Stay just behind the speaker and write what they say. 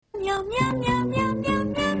So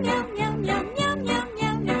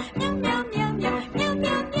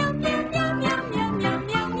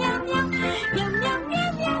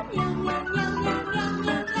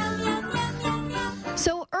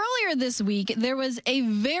earlier this week, there was a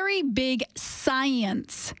very big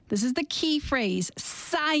science, this is the key phrase,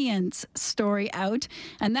 science story out.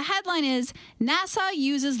 And the headline is, NASA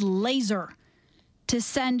uses laser to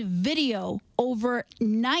send video over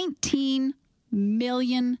 19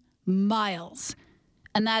 million miles.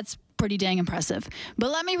 And that's pretty dang impressive.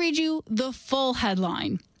 But let me read you the full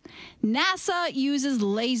headline. NASA uses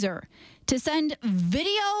laser to send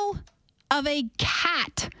video of a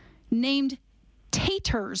cat named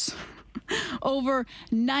Taters over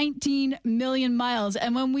 19 million miles.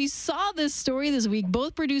 And when we saw this story this week,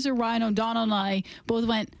 both producer Ryan O'Donnell and I both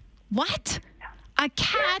went, what? A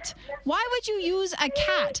cat? Why would you use a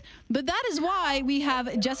cat? But that is why we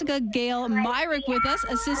have Jessica Gale Myrick with us,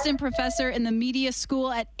 assistant professor in the media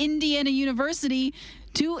school at Indiana University,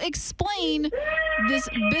 to explain this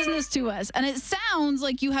business to us. And it sounds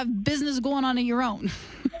like you have business going on of your own.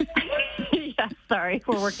 Yeah, sorry,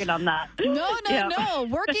 we're working on that. No.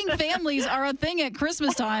 Working families are a thing at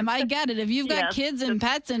Christmas time. I get it. If you've got kids and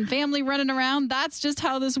pets and family running around, that's just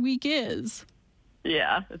how this week is.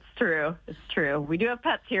 Yeah, it's true. It's true. We do have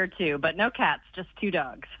pets here, too, but no cats, just 2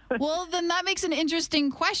 dogs. Well, then that makes an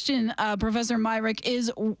interesting question, Professor Myrick,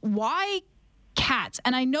 is why cats?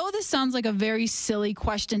 And I know this sounds like a very silly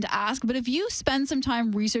question to ask, but if you spend some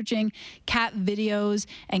time researching cat videos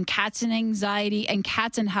and cats and anxiety and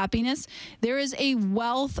cats and happiness, there is a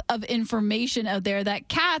wealth of information out there that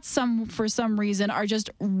cats, for some reason, are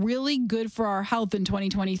just really good for our health in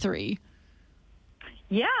 2023.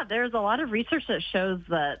 Yeah, there's a lot of research that shows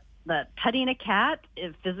that petting a cat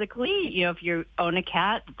physically, if you own a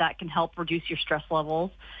cat, that can help reduce your stress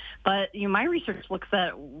levels. But my research looks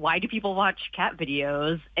at why do people watch cat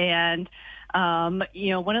videos, and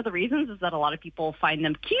one of the reasons is that a lot of people find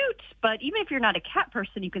them cute, but even if you're not a cat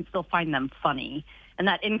person, you can still find them funny. And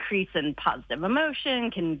that increase in positive emotion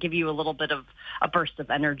can give you a little bit of a burst of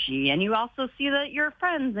energy. And you also see that your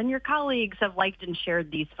friends and your colleagues have liked and shared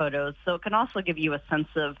these photos. So it can also give you a sense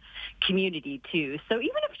of community, too. So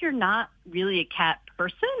even if you're not really a cat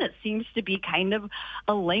person, it seems to be kind of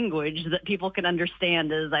a language that people can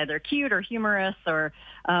understand as either cute or humorous, or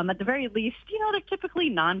at the very least, they're typically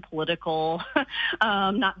non-political,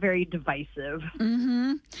 not very divisive.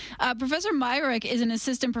 Mm-hmm. Professor Myrick is an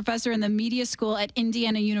assistant professor in the media school at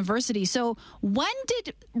Indiana University. So when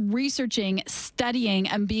did researching, studying,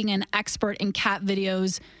 and being an expert in cat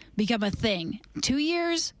videos become a thing? 2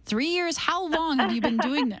 years? 3 years? How long have you been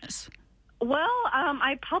doing this? Well,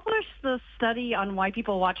 I published the study on why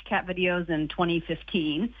people watch cat videos in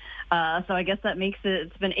 2015. So I guess that makes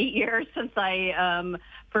it's been 8 years since I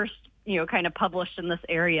first, kind of published in this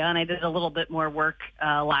area. And I did a little bit more work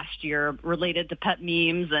last year related to pet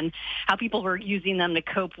memes and how people were using them to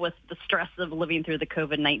cope with the stress of living through the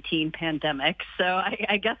COVID-19 pandemic. So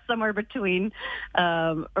I guess somewhere between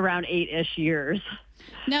around 8-ish years.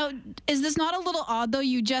 Now, is this not a little odd, though?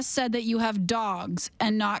 You just said that you have dogs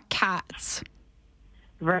and not cats.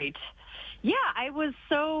 Right. Yeah, I was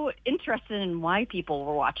so interested in why people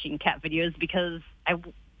were watching cat videos because I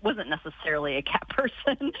wasn't necessarily a cat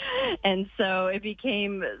person. And so it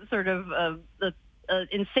became sort of an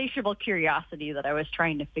insatiable curiosity that I was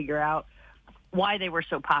trying to figure out why they were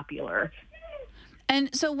so popular.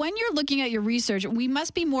 And so when you're looking at your research, we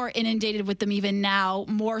must be more inundated with them even now,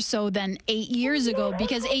 more so than 8 years ago,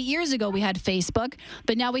 because 8 years ago we had Facebook,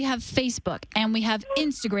 but now we have Facebook and we have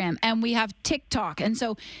Instagram and we have TikTok. And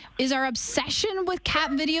so is our obsession with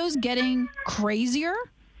cat videos getting crazier?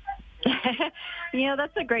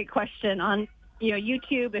 That's a great question. On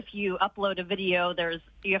YouTube, if you upload a video,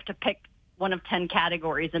 you have to pick one of 10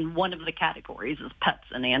 categories, and one of the categories is pets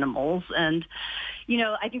and animals. And,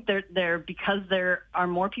 I think because there are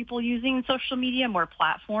more people using social media, more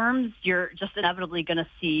platforms, you're just inevitably going to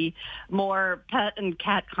see more pet and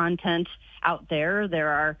cat content out there. There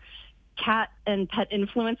are cat and pet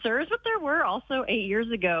influencers, but there were also 8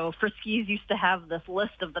 years ago, Friskies used to have this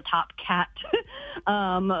list of the top cat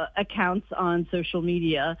accounts on social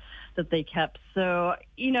media that they kept. So,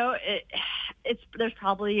 there's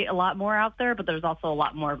probably a lot more out there, but there's also a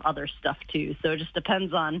lot more of other stuff too. So it just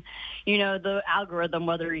depends on, the algorithm,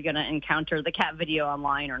 whether you're going to encounter the cat video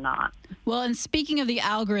online or not. Well, and speaking of the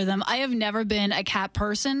algorithm, I have never been a cat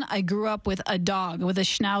person. I grew up with a dog, with a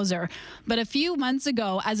schnauzer. But a few months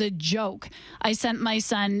ago, as a joke, I sent my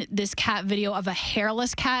son this cat video of a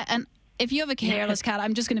hairless cat, and if you have a hairless cat,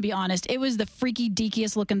 I'm just going to be honest. It was the freaky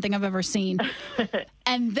deakiest looking thing I've ever seen.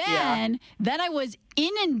 And then I was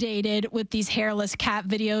inundated with these hairless cat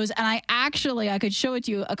videos. And I could show it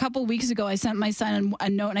to you. A couple weeks ago, I sent my son a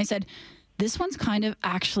note and I said, this one's kind of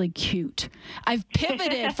actually cute. I've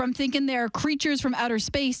pivoted from thinking they're creatures from outer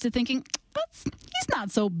space to thinking, he's not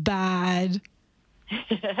so bad.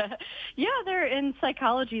 Yeah, in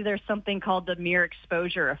psychology, there's something called the mere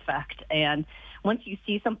exposure effect. And once you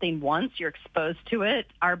see something once, you're exposed to it,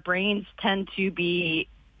 our brains tend to be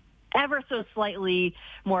ever so slightly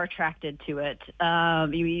more attracted to it.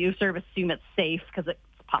 You sort of assume it's safe because it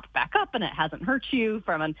popped back up and it hasn't hurt you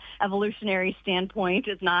from an evolutionary standpoint.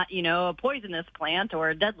 It's not, a poisonous plant or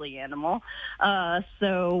a deadly animal.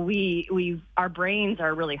 So our brains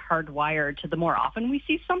are really hardwired to the more often we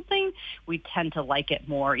see something, we tend to like it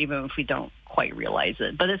more, even if we don't quite realize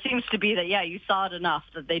it. But it seems to be that, you saw it enough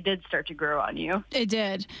that they did start to grow on you. It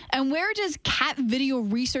did. And where does cat video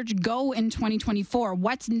research go in 2024?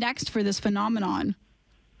 What's next for this phenomenon?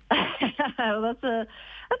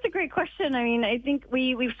 That's a great question. I mean, I think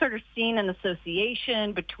we've sort of seen an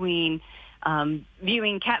association between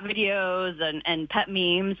viewing cat videos and pet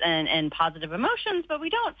memes and positive emotions, but we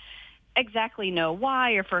don't exactly know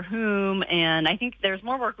why or for whom. And I think there's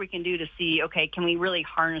more work we can do to see, okay, can we really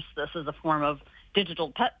harness this as a form of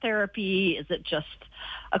digital pet therapy? Is it just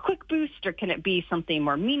a quick boost, or can it be something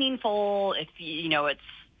more meaningful if, it's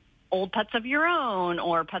old pets of your own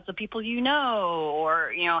or pets of people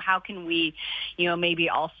or, how can we, maybe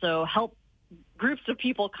also help groups of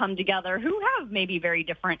people come together who have maybe very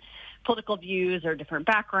different political views or different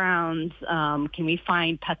backgrounds? Can we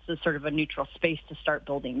find pets as sort of a neutral space to start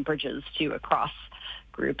building bridges to across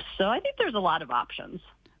groups? So I think there's a lot of options.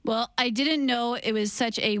 Well, I didn't know it was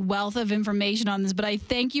such a wealth of information on this, but I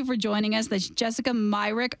thank you for joining us. That's Jessica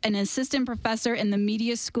Myrick, an assistant professor in the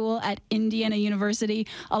media school at Indiana University.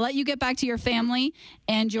 I'll let you get back to your family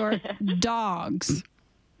and your dogs.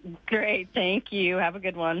 Great. Thank you. Have a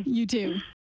good one. You too.